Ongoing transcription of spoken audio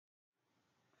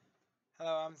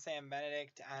Hello, I'm Sam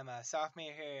Benedict. I'm a sophomore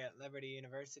here at Liberty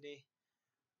University.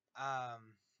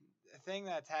 The thing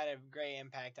that's had a great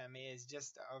impact on me is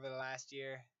just over the last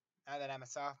year. Now that I'm a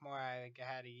sophomore, I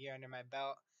had a year under my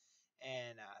belt,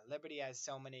 and Liberty has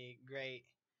so many great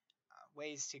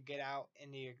ways to get out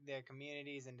into their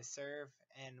communities and to serve.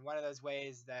 And one of those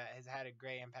ways that has had a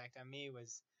great impact on me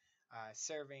was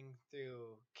serving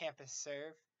through Campus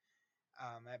Serve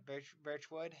at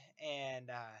Birchwood, and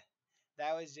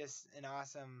that was just an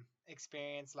awesome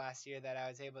experience last year that I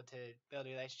was able to build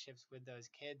relationships with those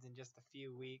kids in just a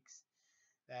few weeks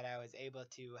that I was able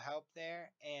to help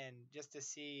there, and just to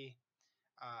see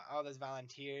all those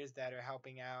volunteers that are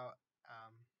helping out,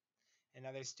 and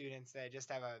other students that just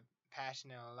have a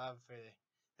passion and a love for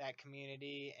that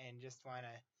community and just want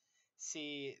to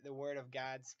see the word of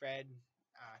God spread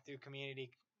through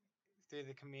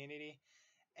the community,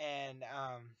 and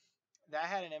that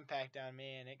had an impact on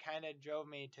me, and it kind of drove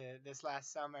me to this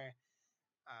last summer,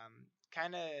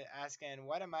 kind of asking,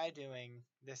 what am I doing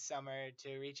this summer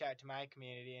to reach out to my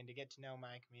community and to get to know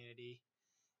my community,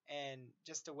 and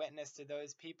just to witness to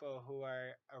those people who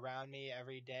are around me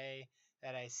every day,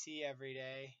 that I see every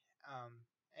day,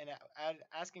 and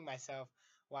asking myself,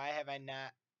 why have I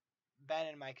not been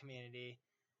in my community,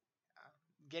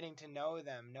 getting to know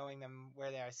them, knowing them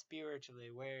where they are spiritually,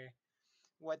 where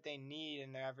what they need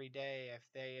in their everyday,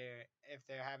 if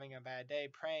they're having a bad day,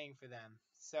 praying for them.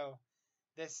 So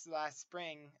this last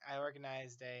spring, I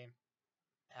organized a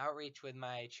outreach with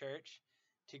my church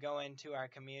to go into our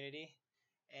community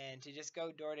and to just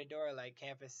go door to door like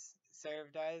Campus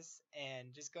Serve does,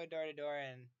 and just go door to door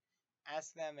and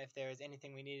ask them if there was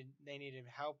anything they needed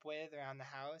help with around the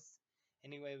house,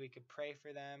 any way we could pray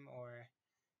for them, or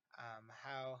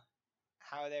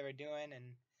how they were doing, and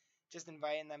just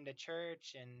inviting them to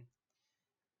church, and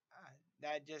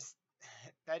that just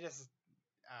that just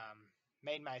um,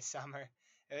 made my summer.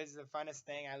 It was the funnest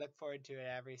thing. I look forward to it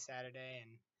every Saturday,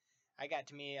 and I got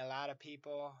to meet a lot of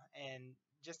people, and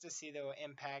just to see the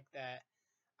impact that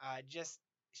just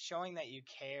showing that you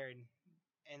cared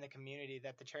in the community,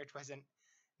 that the church wasn't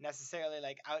necessarily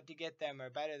like out to get them or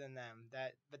better than them,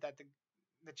 but that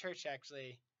the church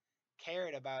actually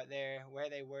cared about where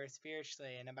they were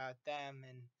spiritually and about them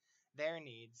and their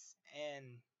needs, and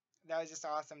that was just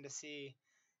awesome to see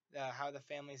how the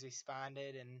families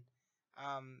responded, and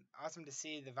awesome to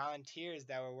see the volunteers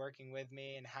that were working with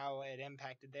me and how it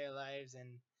impacted their lives, and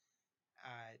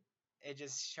uh, it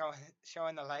just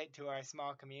showing the light to our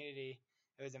small community.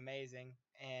 It was amazing,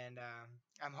 and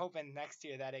I'm hoping next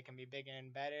year that it can be bigger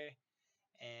and better,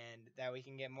 and that we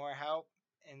can get more help,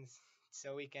 and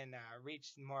so we can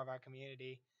reach more of our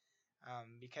community,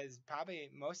 because probably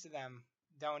most of them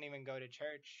don't even go to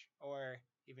church or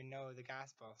even know the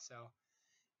gospel. So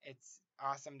it's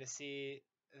awesome to see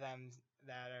them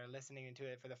that are listening to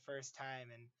it for the first time,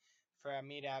 and for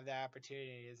me to have that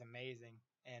opportunity is amazing.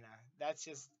 And that's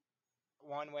just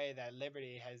one way that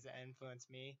Liberty has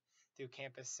influenced me, through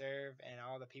Campus Serve and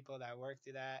all the people that work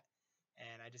through that.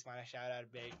 And I just want to shout out a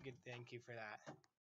big good thank you for that.